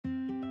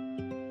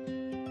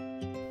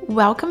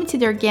Welcome to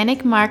the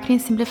Organic Marketing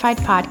Simplified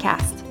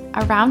podcast.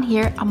 Around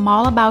here, I'm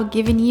all about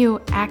giving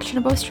you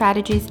actionable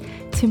strategies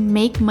to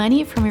make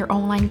money from your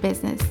online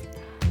business.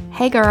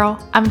 Hey girl,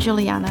 I'm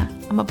Juliana.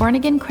 I'm a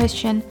born-again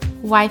Christian,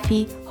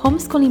 wifey,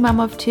 homeschooling mom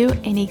of two,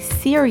 and a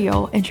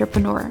serial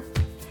entrepreneur.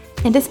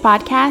 In this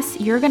podcast,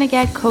 you're going to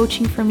get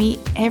coaching from me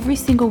every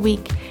single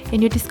week,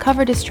 and you'll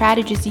discover the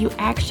strategies you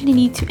actually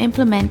need to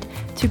implement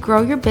to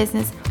grow your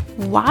business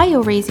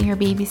while raising your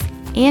babies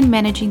and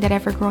managing that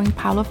ever-growing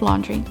pile of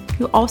laundry.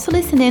 You'll also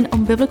listen in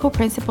on biblical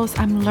principles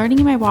I'm learning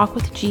in my walk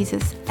with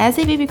Jesus as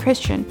a baby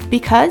Christian,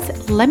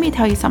 because let me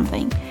tell you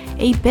something,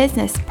 a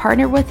business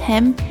partnered with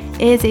Him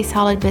is a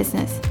solid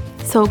business.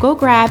 So go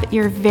grab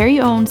your very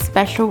own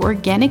special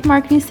Organic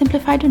Marketing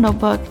Simplified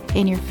notebook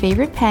and your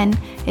favorite pen.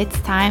 It's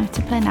time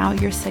to plan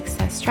out your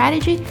success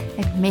strategy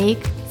and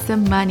make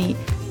some money.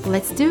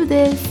 Let's do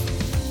this.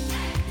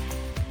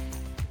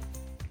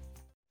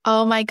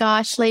 Oh my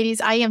gosh,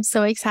 ladies, I am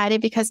so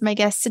excited because my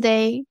guest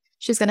today,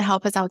 she's going to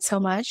help us out so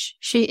much.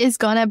 She is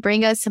going to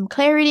bring us some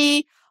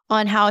clarity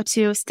on how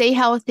to stay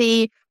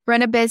healthy,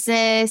 run a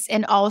business,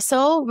 and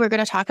also we're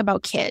going to talk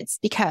about kids,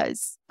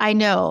 because I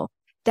know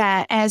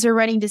that as we're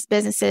running these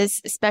businesses,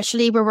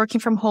 especially we're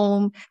working from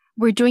home,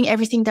 we're doing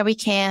everything that we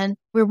can.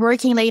 We're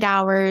working late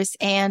hours,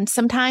 and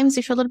sometimes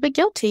we feel a little bit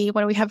guilty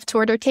when we have to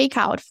order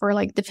takeout for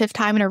like the 5th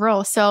time in a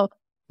row. So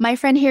my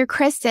friend here,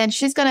 Kristen,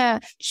 she's going to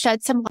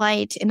shed some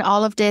light in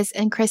all of this.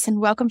 And Kristen,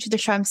 welcome to the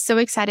show. I'm so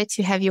excited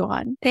to have you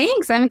on.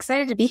 Thanks. I'm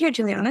excited to be here,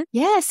 Juliana.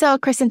 Yeah. So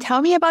Kristen,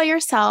 tell me about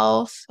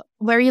yourself.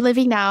 Where are you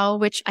living now?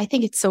 Which I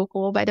think it's so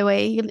cool, by the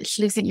way.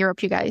 She lives in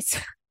Europe, you guys.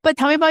 But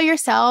tell me about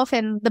yourself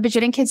and the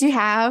bajillion kids you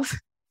have.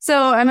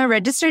 So I'm a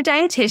registered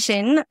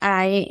dietitian.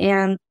 I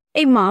am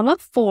a mom of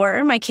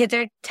 4. My kids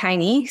are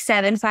tiny,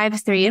 7,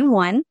 5, 3, and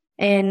 1.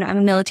 And I'm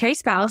a military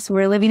spouse.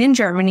 We're living in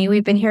Germany.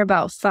 We've been here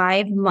about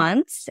 5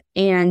 months,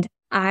 and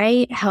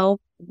I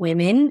help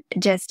women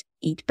just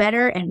eat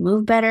better and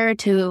move better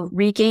to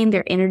regain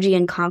their energy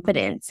and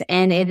confidence.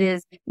 And it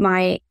is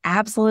my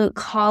absolute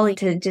calling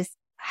to just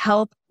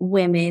help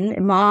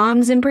women,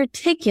 moms in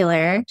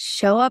particular,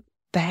 show up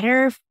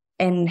better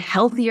and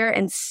healthier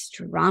and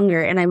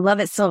stronger. And I love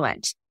it so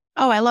much.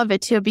 Oh, I love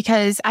it too,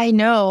 because I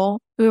know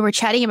we were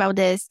chatting about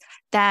this,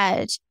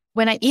 that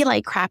when I eat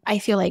like crap, I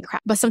feel like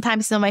crap. But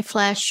sometimes, my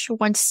flesh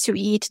wants to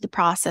eat the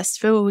processed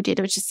food. It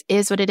just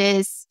is what it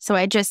is. So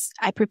I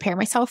prepare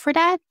myself for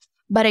that.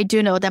 But I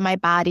do know that my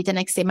body, the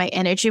next day, my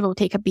energy will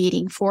take a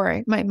beating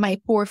for my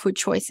poor food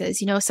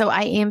choices, So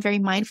I am very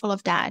mindful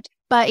of that.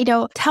 But,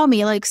 tell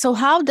me, so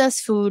how does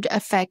food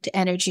affect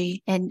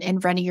energy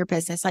and running your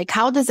business?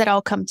 How does it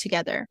all come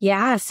together?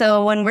 Yeah.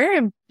 So when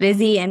we're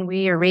busy and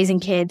we are raising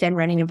kids and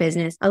running a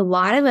business, a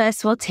lot of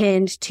us will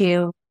tend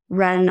to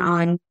run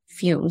on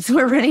fumes.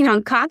 We're running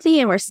on coffee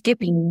and we're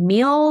skipping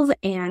meals.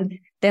 And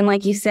then,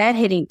 like you said,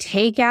 hitting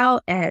takeout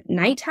at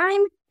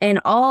nighttime,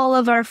 and all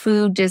of our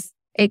food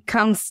it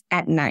comes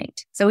at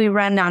night. So we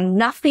run on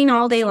nothing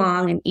all day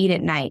long and eat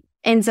at night.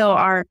 And so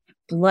our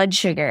blood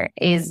sugar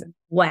is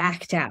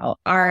whacked out.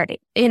 Our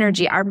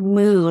energy, our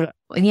mood,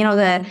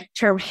 the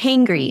term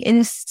hangry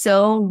is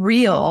so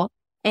real.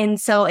 And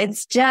so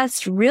it's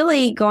just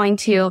really going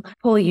to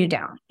pull you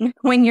down.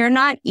 When you're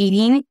not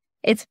eating,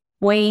 it's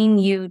weighing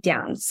you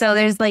down. So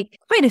there's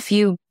quite a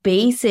few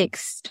basic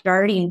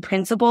starting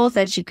principles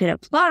that you could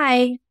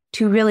apply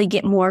to really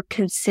get more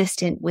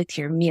consistent with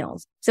your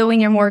meals. So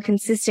when you're more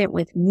consistent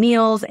with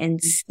meals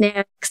and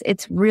snacks,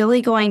 it's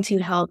really going to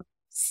help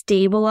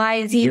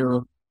stabilize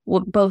you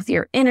with both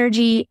your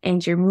energy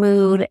and your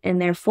mood,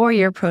 and therefore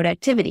your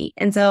productivity.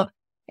 And so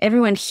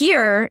everyone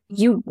here,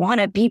 you want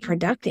to be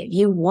productive.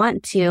 You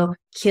want to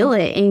kill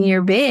it in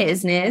your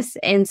business.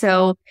 And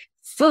so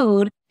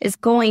food is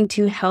going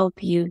to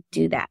help you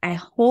do that. I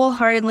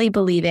wholeheartedly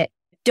believe it.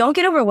 Don't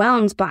get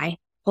overwhelmed by,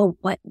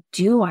 what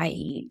do I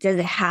eat? Does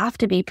it have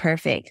to be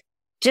perfect?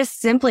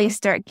 Just simply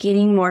start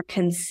getting more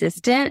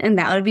consistent, and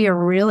that would be a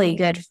really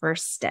good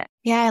first step.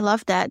 Yeah, I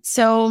love that.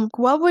 So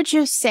what would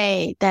you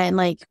say then?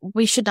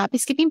 We should not be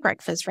skipping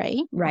breakfast, right?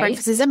 Right.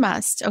 Breakfast is a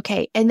must.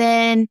 Okay. And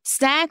then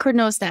snack or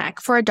no snack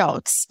for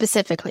adults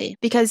specifically?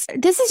 Because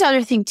this is the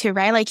other thing too,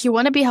 right? You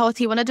want to be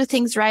healthy, you want to do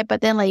things right,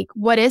 but then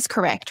what is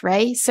correct,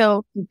 right?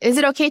 So is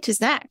it okay to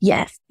snack?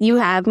 Yes, you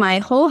have my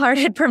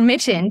wholehearted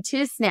permission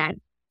to snack.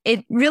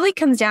 It really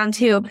comes down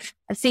to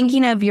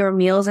thinking of your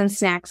meals and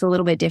snacks a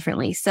little bit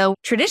differently. So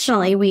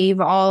traditionally, we've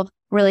all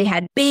really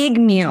had big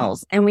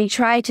meals, and we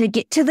try to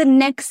get to the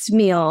next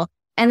meal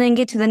and then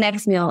get to the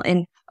next meal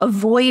and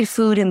avoid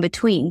food in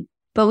between.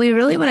 But we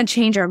really want to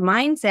change our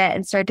mindset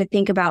and start to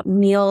think about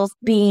meals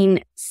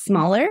being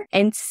smaller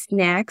and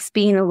snacks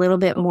being a little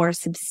bit more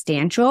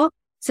substantial,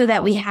 so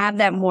that we have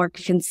that more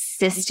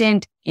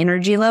consistent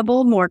energy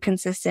level, more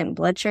consistent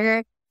blood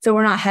sugar. So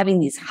we're not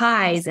having these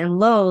highs and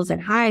lows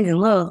and highs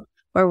and lows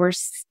where we're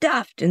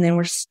stuffed and then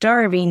we're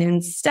starving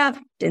and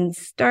stuffed and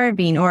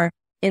starving, or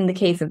in the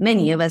case of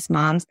many of us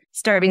moms,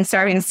 starving,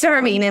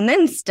 and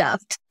then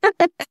stuffed.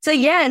 So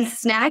yeah,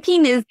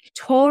 snacking is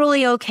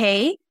totally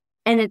okay.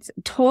 And it's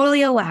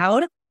totally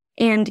allowed,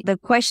 And the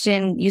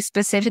question you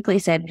specifically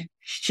said,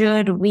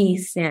 should we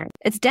snack?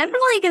 It's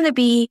definitely going to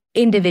be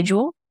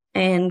individual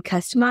and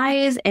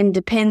customized and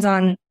depends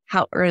on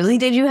how early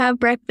did you have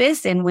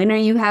breakfast and when are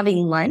you having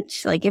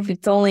lunch? Like if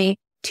it's only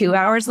 2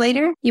 hours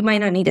later, you might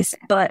not need a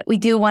snack, but we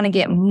do want to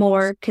get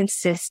more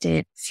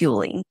consistent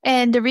fueling.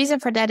 And the reason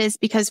for that is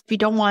because we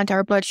don't want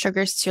our blood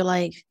sugars to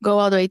like go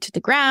all the way to the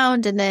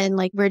ground and then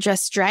like we're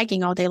just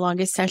dragging all day long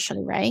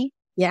essentially, right?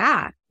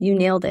 Yeah, you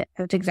nailed it.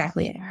 That's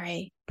exactly it. All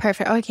right.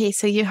 Perfect. Okay.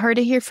 So you heard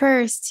it here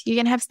first. You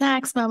can have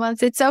snacks,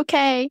 mamas. It's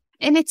okay.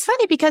 And it's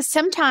funny because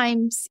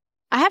sometimes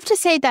I have to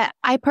say that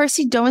I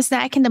personally don't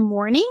snack in the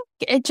morning.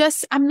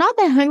 I'm not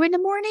that hungry in the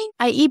morning.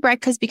 I eat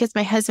breakfast because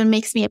my husband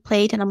makes me a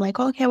plate and I'm like,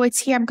 okay, well,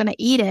 it's here. I'm going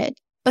to eat it.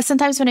 But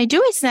sometimes when I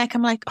do a snack,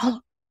 I'm like, oh,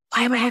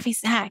 why am I having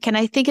snack? And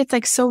I think it's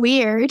like so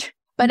weird.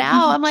 But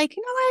now I'm like,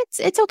 you know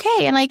what? It's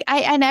okay. And like,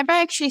 I never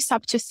actually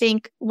stopped to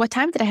think, what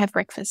time did I have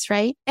breakfast?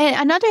 Right. And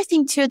another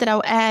thing too that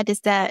I'll add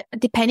is that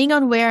depending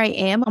on where I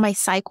am on my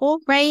cycle,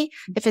 right?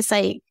 If it's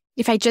like,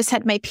 if I just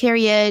had my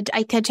period,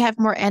 I tend to have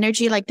more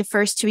energy like the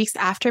first 2 weeks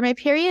after my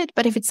period.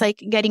 But if it's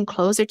like getting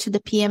closer to the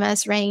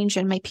PMS range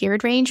and my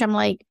period range, I'm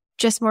like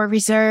just more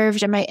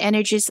reserved and my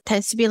energy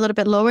tends to be a little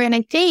bit lower. And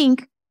I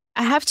think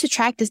I have to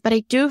track this, but I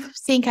do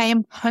think I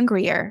am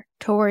hungrier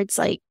towards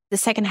like the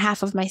second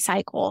half of my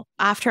cycle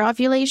after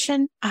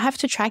ovulation. I have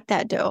to track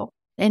that though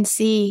and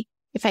see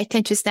if I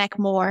tend to snack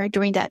more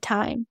during that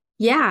time.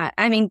 Yeah.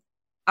 I mean,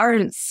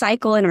 our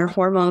cycle and our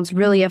hormones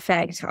really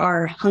affect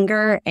our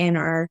hunger and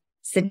our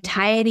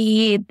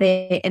satiety.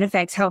 It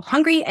affects how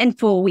hungry and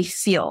full we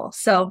feel.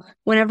 So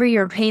whenever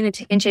you're paying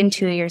attention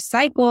to your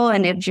cycle,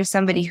 and if you're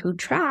somebody who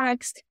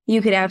tracks,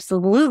 you could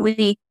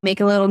absolutely make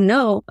a little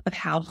note of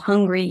how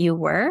hungry you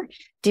were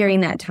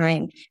during that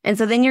time. And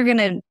so then you're going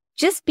to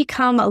just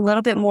become a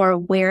little bit more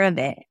aware of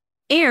it.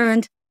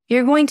 And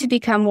you're going to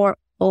become more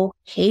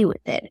okay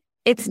with it.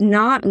 It's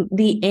not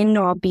the end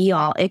all be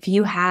all if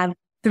you have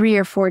 3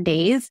 or 4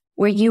 days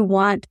where you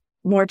want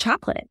more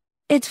chocolate.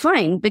 It's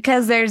fine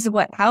because there's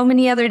how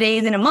many other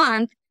days in a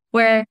month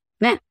where,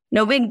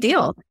 no big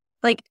deal.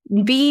 Like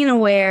being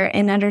aware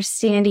and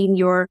understanding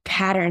your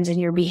patterns and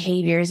your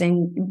behaviors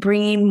and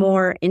bringing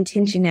more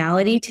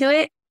intentionality to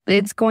it,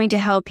 it's going to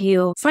help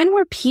you find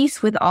more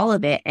peace with all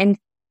of it and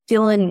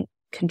feel in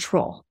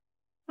control.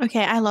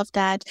 Okay, I love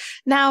that.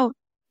 Now,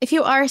 if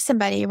you are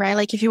somebody, right,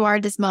 like if you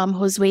are this mom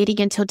who's waiting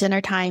until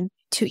dinner time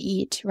to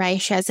eat,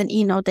 right, she hasn't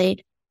eaten all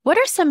day, what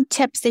are some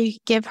tips that you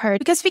could give her?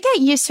 Because we get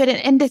used to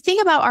it. And the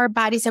thing about our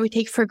bodies that we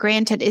take for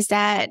granted is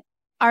that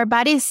our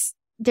bodies,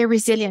 they're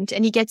resilient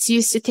and it gets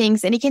used to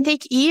things. And it can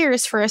take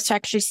years for us to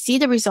actually see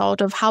the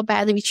result of how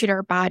badly we treat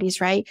our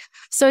bodies, right?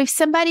 So if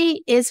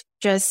somebody is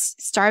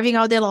just starving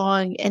all day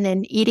long and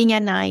then eating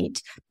at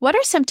night, what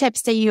are some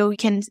tips that you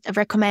can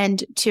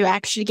recommend to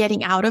actually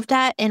getting out of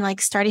that and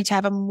like starting to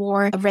have a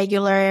more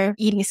regular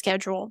eating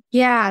schedule?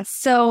 Yeah.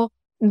 So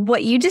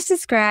what you just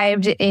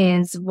described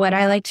is what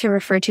I like to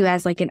refer to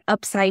as like an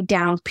upside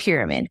down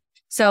pyramid.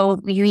 So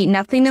you eat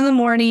nothing in the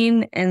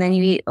morning and then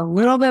you eat a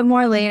little bit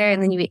more later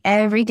and then you eat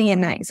everything at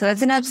night. So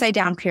that's an upside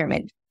down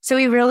pyramid. So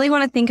we really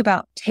want to think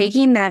about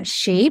taking that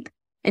shape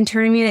and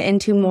turning it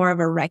into more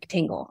of a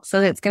rectangle. So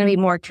it's going to be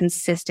more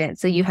consistent.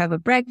 So you have a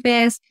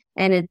breakfast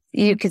and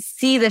you could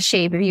see the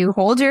shape. If you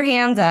hold your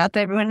hands up,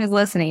 everyone who's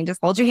listening,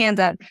 just hold your hands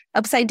up,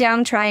 upside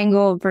down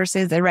triangle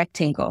versus a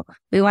rectangle.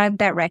 We want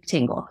that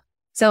rectangle.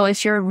 So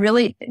if you're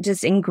really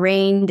just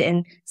ingrained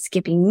in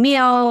skipping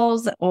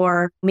meals,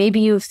 or maybe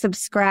you've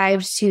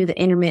subscribed to the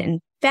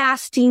intermittent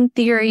fasting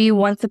theory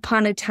once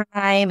upon a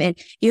time, and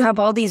you have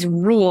all these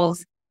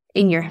rules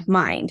in your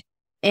mind,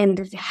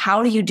 and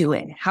how do you do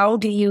it? How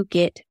do you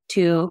get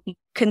to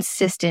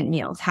consistent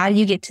meals? How do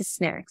you get to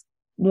snacks?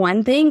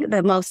 One thing,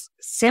 the most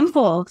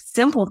simple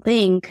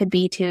thing could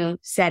be to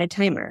set a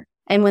timer.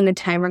 And when the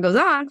timer goes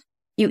off,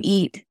 you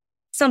eat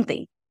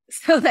something.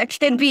 So that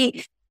can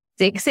be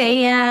 6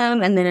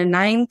 a.m. and then a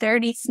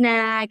 9:30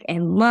 snack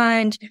and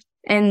lunch.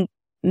 And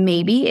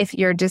maybe if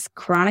you're just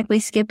chronically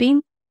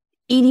skipping,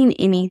 eating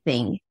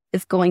anything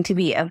is going to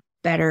be a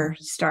better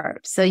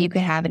start. So you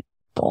could have an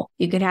apple.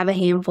 You could have a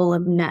handful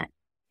of nuts.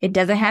 It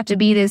doesn't have to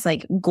be this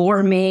like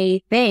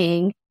gourmet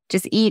thing.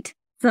 Just eat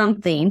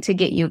something to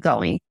get you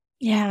going.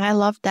 Yeah, I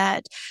love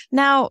that.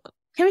 Now,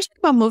 can we talk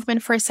about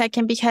movement for a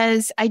second?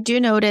 Because I do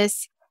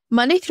notice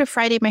Monday through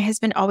Friday, my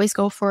husband always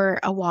go for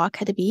a walk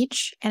at the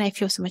beach and I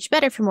feel so much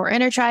better, feel more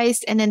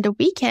energized. And then the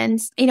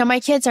weekends, my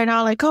kids are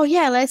not like, oh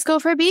yeah, let's go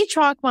for a beach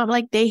walk, mom.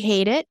 Like they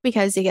hate it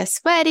because they get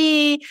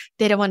sweaty.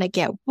 They don't want to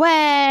get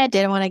wet.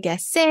 They don't want to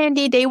get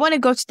sandy. They want to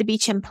go to the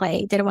beach and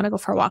play. They don't want to go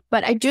for a walk.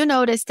 But I do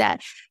notice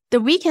that the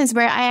weekends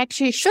where I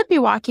actually should be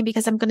walking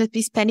because I'm going to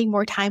be spending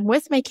more time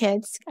with my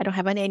kids. I don't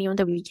have a nanny on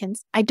the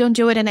weekends. I don't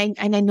do it. And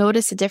I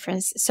notice a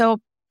difference. So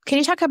can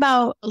you talk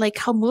about like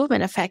how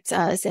movement affects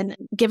us and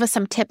give us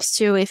some tips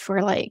too if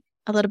we're like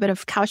a little bit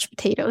of couch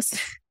potatoes?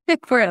 If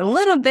we're a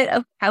little bit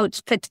of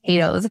couch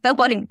potatoes, that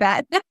wasn't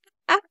bad.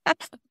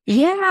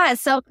 Yeah.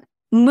 So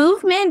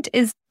movement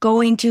is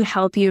going to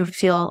help you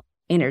feel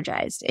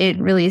energized. It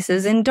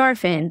releases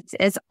endorphins.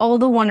 It's all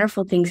the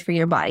wonderful things for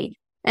your body.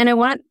 And I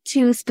want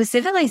to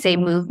specifically say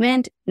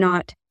movement,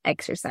 not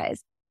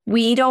exercise.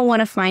 We don't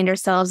want to find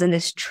ourselves in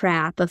this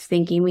trap of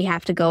thinking we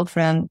have to go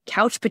from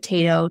couch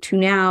potato to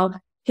now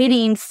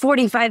hitting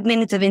 45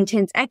 minutes of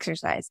intense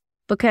exercise,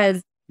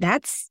 because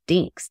that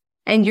stinks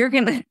and you're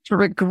going to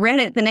regret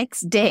it the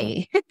next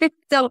day.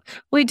 So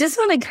we just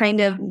want to kind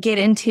of get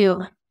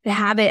into the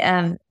habit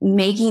of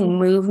making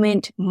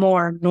movement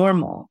more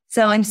normal.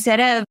 So instead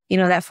of,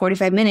 that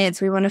 45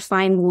 minutes, we want to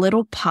find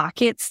little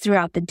pockets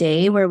throughout the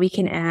day where we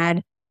can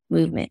add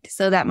movement.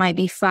 So that might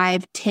be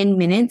 5-10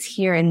 minutes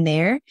here and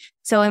there.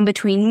 So in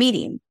between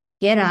meetings,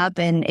 get up,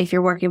 and if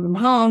you're working from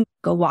home,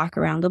 go walk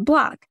around the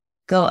block.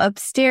 Go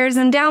upstairs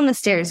and down the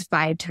stairs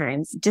 5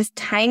 times. Just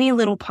tiny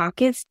little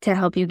pockets to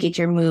help you get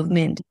your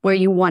movement where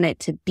you want it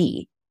to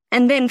be.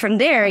 And then from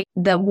there,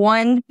 the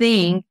one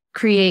thing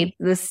creates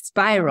the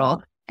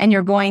spiral, and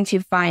you're going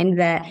to find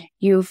that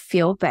you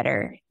feel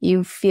better.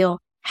 You feel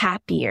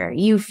happier.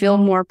 You feel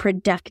more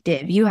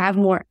productive. You have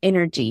more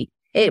energy.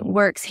 It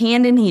works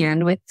hand in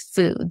hand with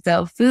food.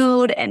 So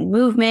food and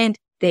movement,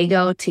 they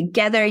go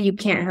together. You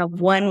can't have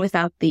one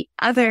without the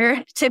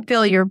other to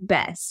feel your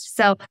best.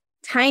 So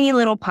tiny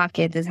little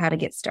pockets is how to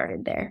get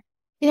started there.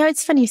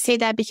 It's funny you say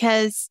that,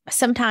 because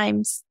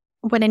sometimes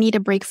when I need a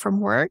break from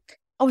work,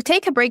 I'll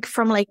take a break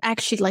from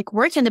actually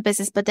work in the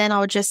business, but then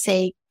I'll just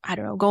say, I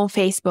don't know, go on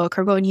Facebook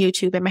or go on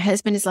YouTube. And my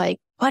husband is like,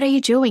 what are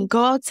you doing?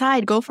 Go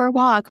outside, go for a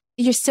walk.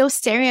 You're still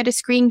staring at a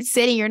screen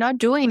sitting. You're not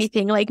doing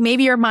anything.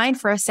 Maybe you're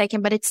mind for a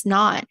second, but it's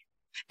not.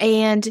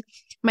 And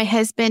my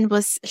husband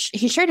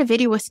he shared a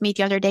video with me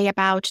the other day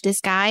about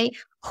this guy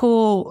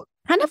who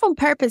kind of on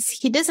purpose,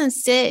 he doesn't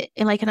sit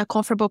in a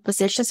comfortable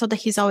position so that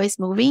he's always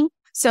moving.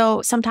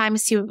 So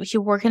sometimes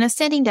he'll work in a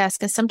standing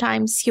desk, and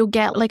sometimes he'll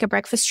get a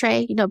breakfast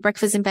tray,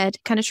 breakfast in bed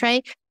kind of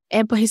tray,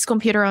 and put his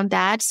computer on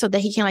that so that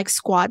he can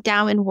squat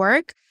down and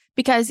work,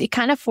 because it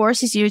kind of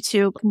forces you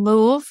to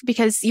move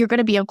because you're going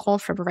to be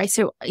uncomfortable, right?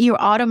 So you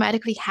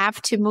automatically have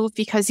to move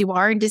because you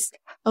are in these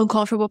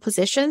uncomfortable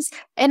positions.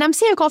 And I'm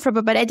saying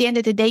uncomfortable, but at the end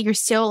of the day, you're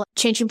still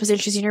changing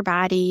positions in your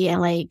body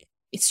and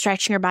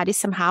stretching your body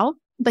somehow.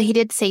 But he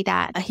did say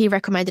that he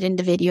recommended in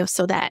the video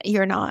so that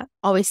you're not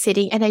always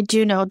sitting. And I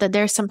do know that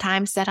there's some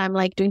times that I'm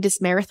doing these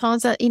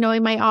marathons,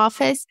 in my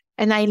office,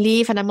 and I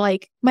leave and I'm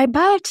like, my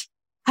butt,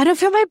 I don't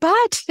feel my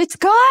butt. It's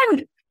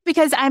gone,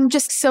 because I'm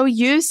just so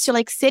used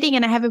to sitting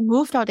and I haven't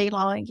moved all day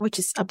long, which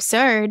is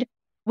absurd,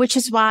 which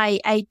is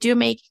why I do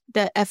make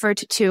the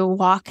effort to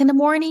walk in the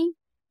morning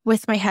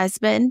with my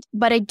husband.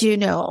 But I do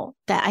know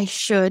that I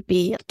should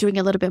be doing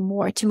a little bit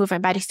more to move my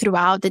body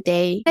throughout the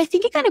day. I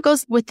think it kind of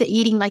goes with the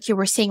eating, like you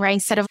were saying, right?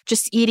 Instead of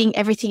just eating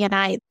everything at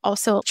night,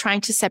 also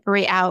trying to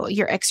separate out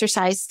your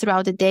exercise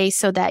throughout the day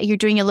so that you're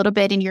doing a little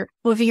bit and you're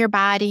moving your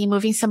body,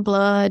 moving some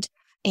blood.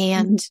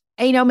 And,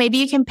 maybe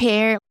you can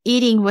pair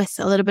eating with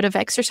a little bit of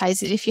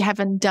exercise if you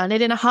haven't done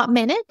it in a hot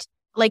minute.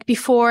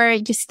 Before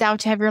you sit down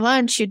to have your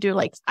lunch, you do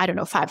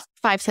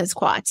 5-10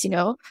 squats,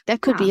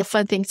 that could be a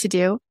fun thing to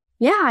do.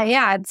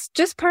 Yeah. It's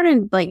just part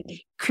of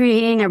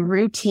creating a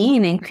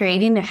routine and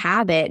creating a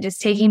habit, just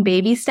taking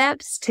baby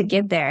steps to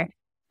get there.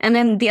 And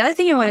then the other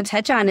thing I want to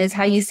touch on is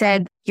how you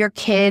said your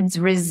kids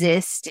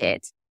resist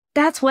it.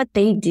 That's what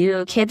they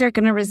do. Kids are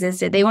going to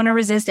resist it. They want to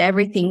resist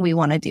everything we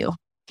want to do.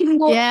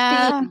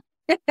 Yeah.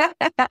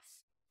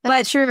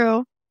 But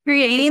true.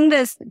 Creating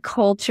this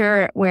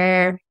culture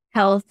where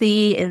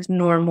healthy is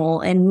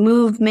normal and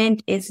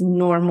movement is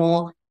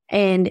normal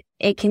and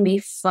it can be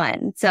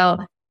fun. So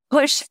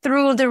push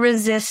through the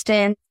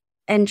resistance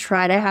and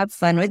try to have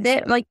fun with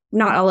it.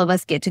 Not all of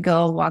us get to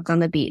go walk on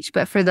the beach,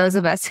 but for those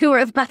of us who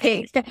are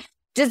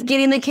just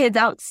getting the kids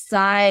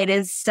outside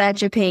is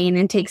such a pain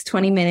and takes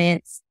 20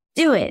 minutes.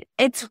 Do it.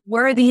 It's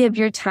worthy of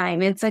your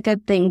time. It's a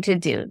thing to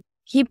do.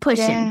 Keep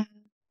pushing. Yeah.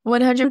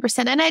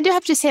 100%. And I do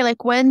have to say,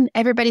 when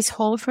everybody's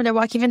home from their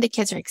walk, even the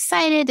kids are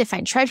excited, they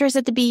find treasures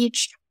at the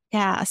beach.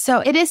 Yeah.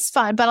 So it is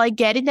fun, but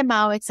getting them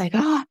out, it's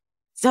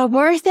so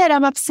worth it.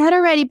 I'm upset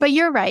already, but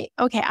you're right.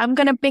 Okay. I'm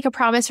going to make a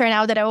promise right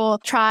now that I will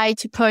try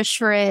to push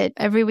for it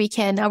every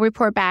weekend. I'll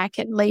report back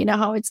and let you know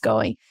how it's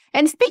going.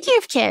 And speaking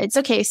of kids,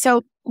 okay.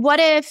 So what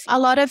if a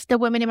lot of the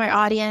women in my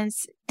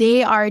audience,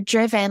 they are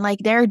driven,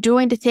 they're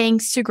doing the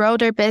things to grow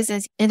their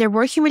business and they're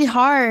working really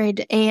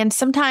hard. And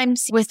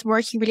sometimes with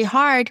working really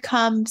hard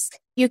comes,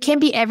 you can't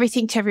be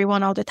everything to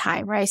everyone all the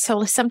time, right?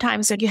 So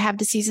sometimes when you have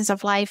the seasons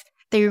of life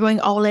that you're going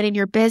all in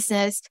your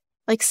business,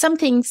 some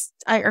things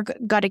are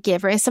gotta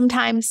give, right?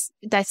 Sometimes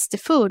that's the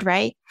food,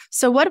 right?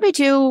 So what do we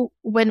do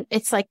when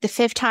it's the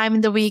 5th time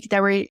in the week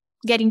that we're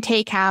getting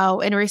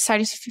takeout and we're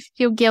starting to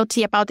feel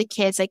guilty about the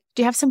kids? Do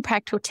you have some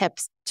practical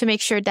tips to make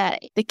sure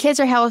that the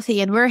kids are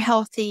healthy and we're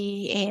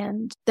healthy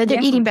and that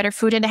they're eating better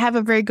food and they have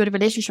a very good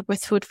relationship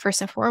with food first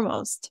and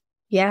foremost?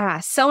 Yeah,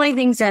 so many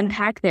things to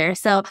unpack there.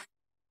 So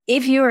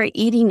if you are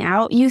eating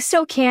out, you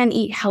still can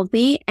eat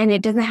healthy, and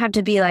it doesn't have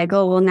to be oh,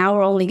 well, now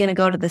we're only going to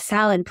go to the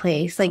salad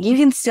place. You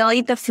can still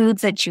eat the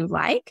foods that you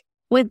like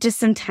with just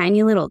some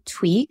tiny little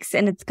tweaks,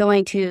 and it's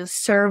going to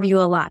serve you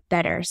a lot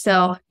better.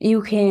 So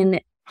you can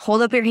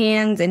hold up your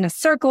hands in a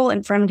circle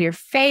in front of your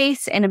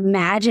face and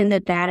imagine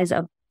that that is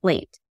a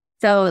plate.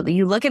 So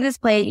you look at this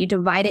plate, you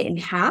divide it in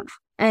half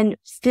and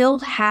fill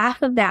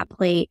half of that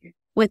plate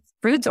with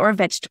fruits or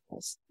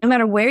vegetables. No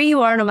matter where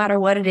you are, no matter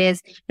what it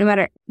is, no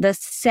matter the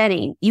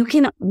setting, you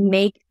can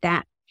make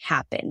that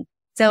happen.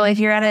 So if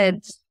you're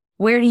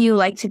where do you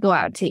like to go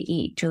out to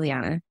eat,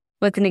 Juliana?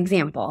 What's an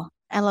example?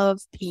 I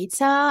love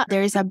pizza.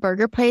 There's a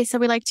burger place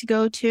that we like to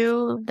go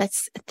to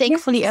that's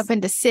thankfully up in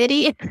the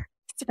city.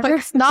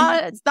 It's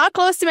not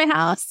close to my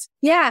house.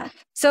 Yeah.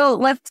 So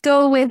let's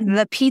go with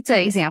the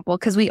pizza example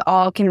because we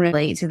all can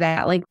relate to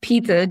that. Like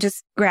pizza,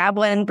 just grab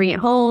one, bring it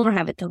home or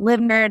have it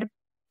delivered.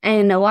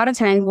 And a lot of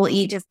times we'll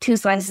eat just 2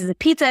 slices of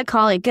pizza,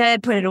 call it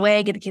good, put it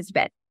away, get the kids to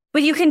bed.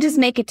 But you can just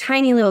make a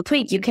tiny little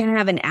tweak. You can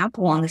have an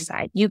apple on the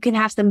side. You can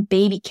have some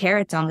baby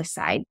carrots on the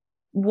side.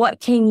 What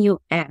can you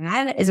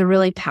add is a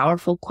really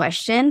powerful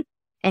question.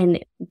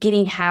 And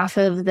getting half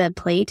of the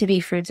plate to be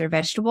fruits or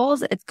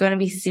vegetables, it's going to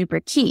be super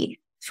key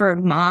for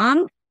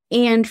mom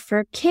and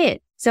for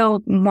kids.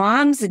 So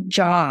mom's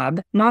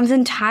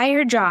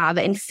entire job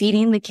in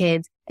feeding the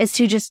kids is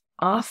to just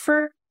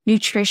offer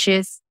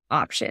nutritious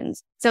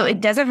options. So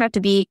it doesn't have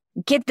to be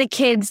get the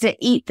kids to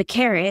eat the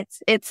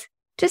carrots. It's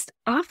just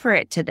offer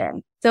it to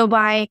them. So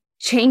by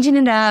changing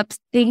it up,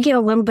 thinking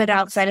a little bit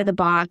outside of the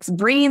box,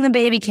 bringing the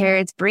baby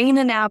carrots, bringing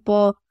an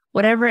apple,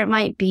 whatever it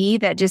might be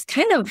that just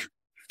kind of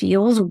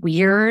feels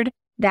weird,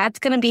 that's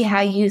going to be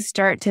how you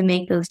start to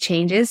make those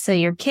changes. So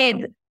your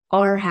kids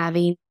are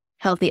having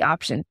healthy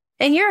options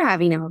and you're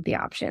having healthy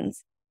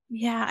options.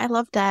 Yeah, I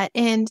love that.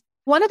 And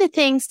one of the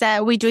things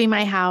that we do in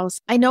my house,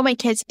 I know my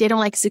kids, they don't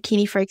like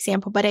zucchini, for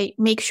example, but I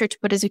make sure to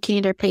put a zucchini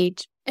in their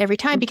plate every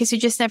time because you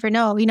just never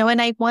know,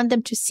 and I want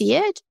them to see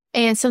it.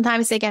 And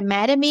sometimes they get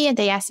mad at me and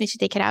they ask me to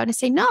take it out and I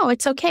say, no,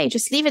 it's okay.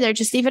 Just leave it there.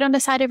 Just leave it on the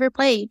side of your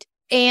plate.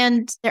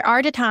 And there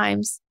are the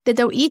times that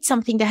they'll eat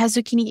something that has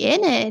zucchini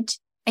in it.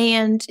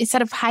 And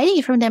instead of hiding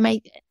it from them,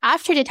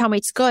 after they tell me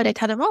it's good, I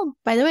tell them, oh,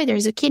 by the way,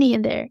 there's zucchini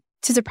in there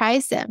to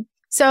surprise them.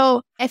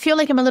 So I feel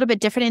like I'm a little bit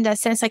different in that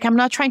sense. Like I'm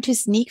not trying to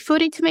sneak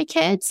food into my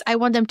kids. I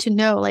want them to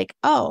know like,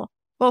 oh,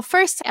 well,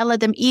 first I let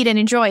them eat and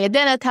enjoy it.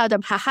 Then I tell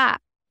them, haha,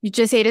 you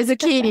just ate a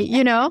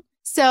zucchini,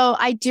 So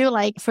I do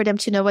like for them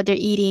to know what they're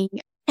eating.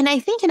 And I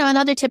think,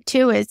 another tip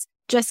too is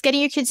just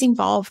getting your kids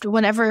involved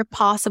whenever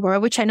possible,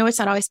 which I know it's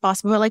not always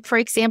possible. Like, for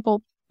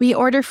example, we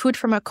order food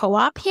from a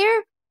co-op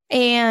here.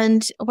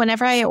 And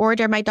whenever I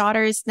order, my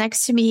daughter is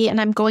next to me and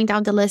I'm going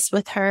down the list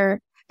with her.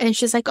 And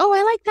she's like, oh,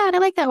 I like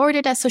that,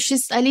 order that. So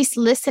she's at least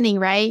listening,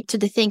 right, to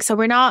the thing. So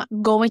we're not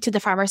going to the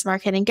farmer's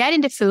market and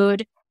getting the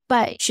food,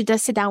 but she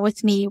does sit down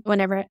with me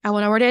whenever I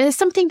want to order. It's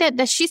something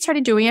that she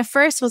started doing at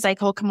first was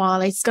like, oh, come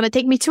on, it's going to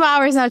take me 2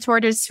 hours now to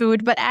order this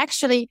food. But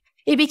actually,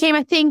 it became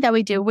a thing that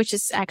we do, which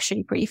is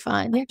actually pretty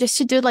fun. Just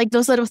to do like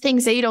those little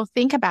things that you don't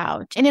think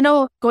about. And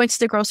going to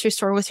the grocery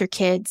store with your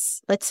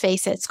kids, let's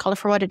face it, call it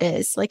for what it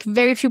is. Like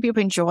very few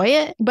people enjoy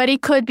it, but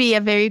it could be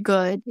a very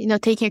good,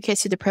 taking your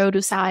kids to the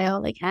produce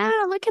aisle, like,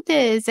 look at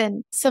this.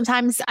 And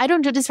sometimes I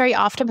don't do this very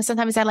often, but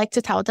sometimes I like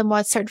to tell them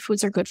what certain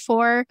foods are good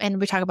for. And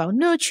we talk about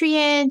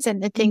nutrients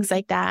and things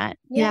like that.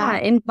 Yeah.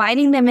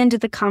 Inviting them into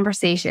the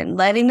conversation,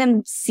 letting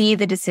them see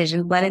the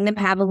decision, letting them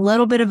have a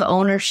little bit of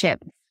ownership.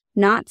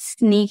 Not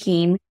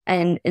sneaking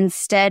and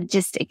instead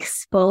just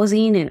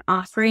exposing and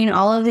offering.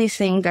 All of these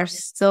things are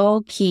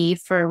so key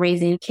for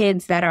raising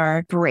kids that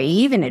are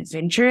brave and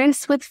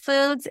adventurous with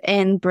foods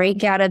and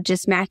break out of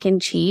just mac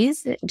and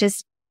cheese.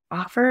 Just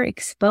offer,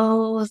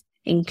 expose,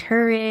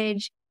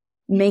 encourage,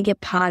 make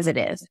it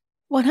positive.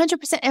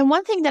 100%. And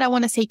one thing that I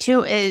want to say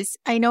too is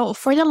I know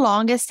for the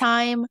longest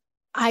time,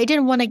 I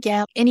didn't want to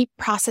get any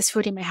processed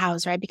food in my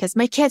house, right? Because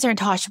my kids are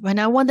untouchable and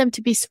I want them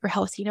to be super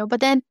healthy, But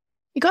then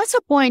it got to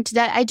a point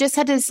that I just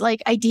had this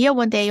idea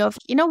one day of,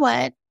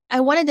 what?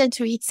 I wanted them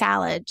to eat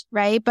salad,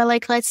 right? But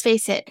let's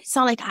face it, it's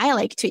not like I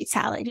like to eat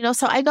salad,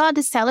 So I got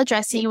this salad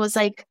dressing. It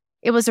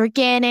was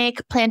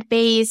organic,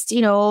 plant-based,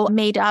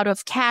 made out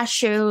of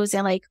cashews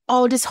and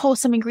all these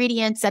wholesome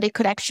ingredients that it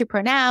could actually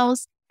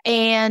pronounce.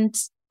 And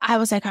I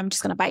was like, I'm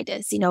just going to buy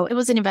this. It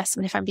was an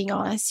investment if I'm being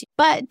honest.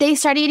 But they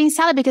started eating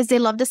salad because they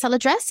love the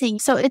salad dressing.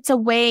 So it's a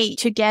way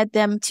to get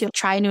them to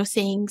try new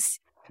things.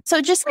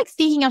 So just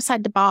thinking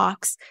outside the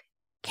box.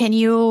 Can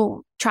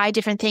you try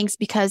different things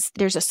because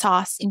there's a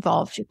sauce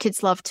involved? Your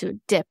kids love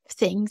to dip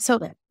things. So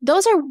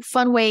those are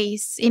fun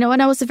ways, and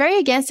I was very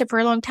against it for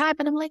a long time.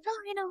 And I'm like,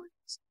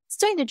 it's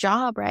doing the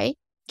job, right?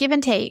 Give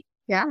and take.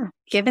 Yeah.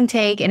 Give and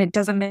take. And it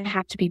doesn't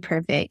have to be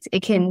perfect.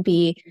 It can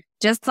be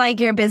just like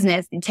your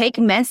business. Take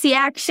messy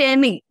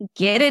action,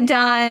 get it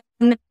done,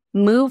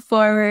 move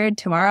forward.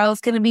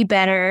 Tomorrow's going to be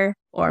better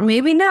or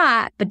maybe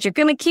not, but you're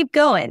going to keep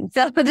going.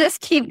 So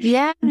just keep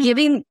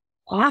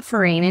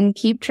offering and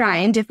keep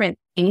trying different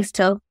things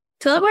till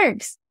it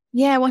works.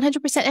 Yeah,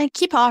 100%. And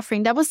keep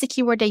offering. That was the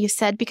key word that you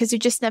said, because you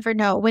just never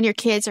know when your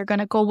kids are going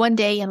to go one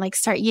day and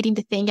start eating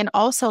the thing. And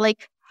also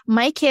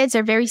my kids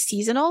are very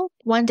seasonal.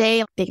 One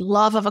day they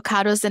love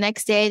avocados. The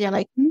next day they're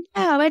like, no,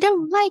 I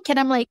don't like it.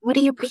 I'm like, what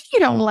do you mean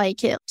you don't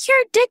like it?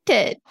 You're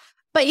addicted.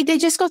 But they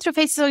just go through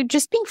phases. So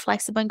just being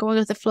flexible and going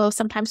with the flow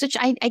sometimes, which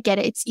I get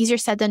it. It's easier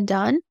said than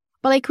done.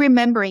 But like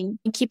remembering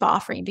and keep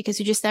offering, because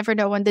you just never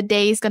know when the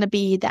day is going to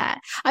be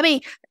that. I mean,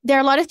 there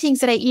are a lot of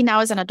things that I eat now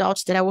as an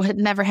adult that I would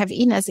never have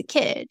eaten as a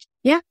kid.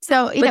 Yeah.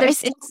 So, but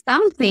there's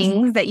some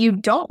things that you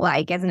don't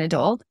like as an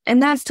adult,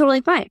 and that's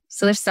totally fine.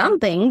 So there's some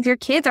things your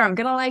kids aren't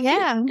going to like.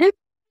 Yeah,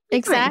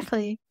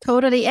 exactly.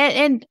 Totally.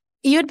 And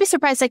you'd be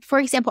surprised. Like, for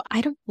example,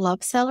 I don't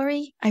love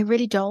celery. I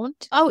really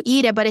don't. I'll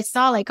eat it, but it's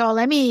not like, oh,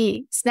 let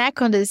me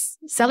snack on this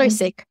celery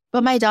stick.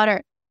 But my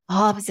daughter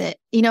loves it,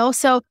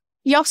 So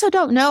you also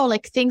don't know,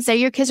 like, things that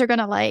your kids are going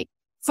to like.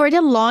 For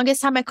the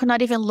longest time, I could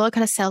not even look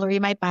at a celery.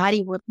 My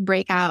body would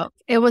break out.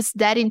 It was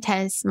that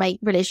intense, my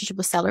relationship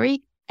with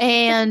celery.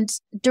 And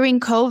during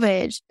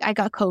COVID, I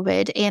got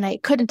COVID and I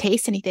couldn't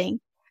taste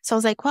anything. So I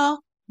was like,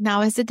 well,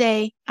 now is the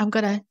day I'm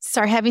going to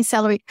start having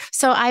celery.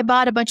 So I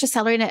bought a bunch of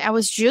celery and I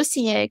was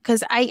juicing it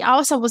because I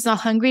also was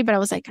not hungry, but I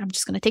was like, I'm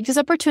just going to take this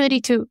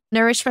opportunity to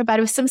nourish my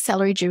body with some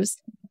celery juice.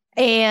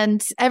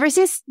 And ever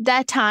since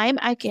that time,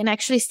 I can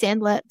actually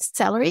stand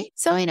celery.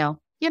 So,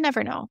 you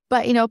never know.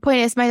 But, point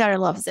is, my daughter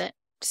loves it.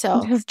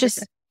 So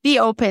just be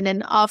open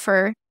and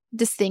offer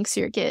these things to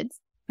your kids.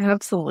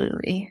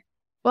 Absolutely.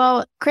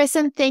 Well,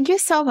 Kristen, thank you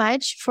so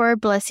much for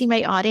blessing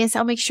my audience.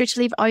 I'll make sure to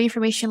leave all your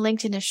information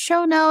linked in the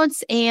show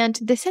notes. And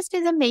this has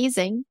been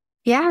amazing.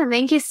 Yeah,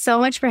 thank you so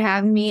much for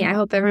having me. I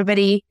hope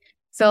everybody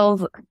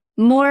feels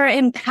more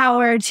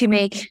empowered to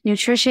make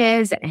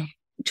nutritious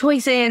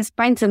choices,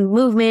 find some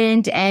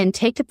movement, and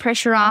take the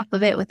pressure off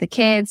of it with the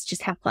kids.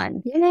 Just have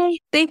fun. Yay.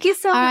 Thank you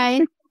so much. All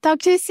right. Talk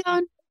to you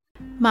soon.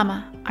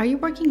 Mama, are you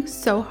working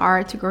so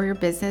hard to grow your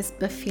business,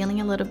 but feeling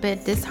a little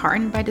bit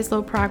disheartened by the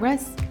slow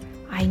progress?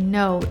 I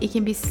know it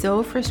can be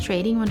so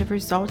frustrating when the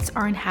results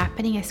aren't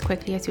happening as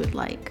quickly as you'd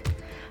like.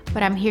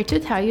 But I'm here to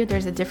tell you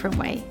there's a different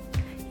way.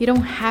 You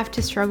don't have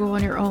to struggle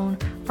on your own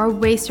or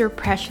waste your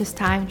precious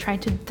time trying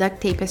to duct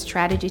tape a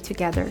strategy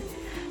together.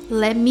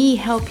 Let me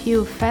help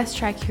you fast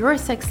track your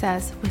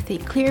success with a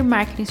clear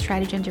marketing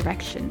strategy and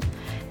direction.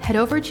 Head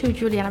over to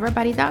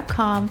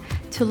julianabarbati.com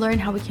to learn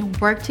how we can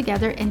work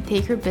together and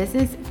take your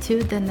business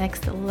to the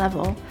next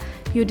level.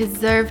 You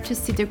deserve to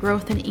see the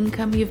growth and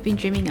income you've been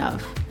dreaming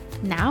of.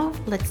 Now,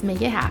 let's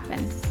make it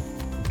happen.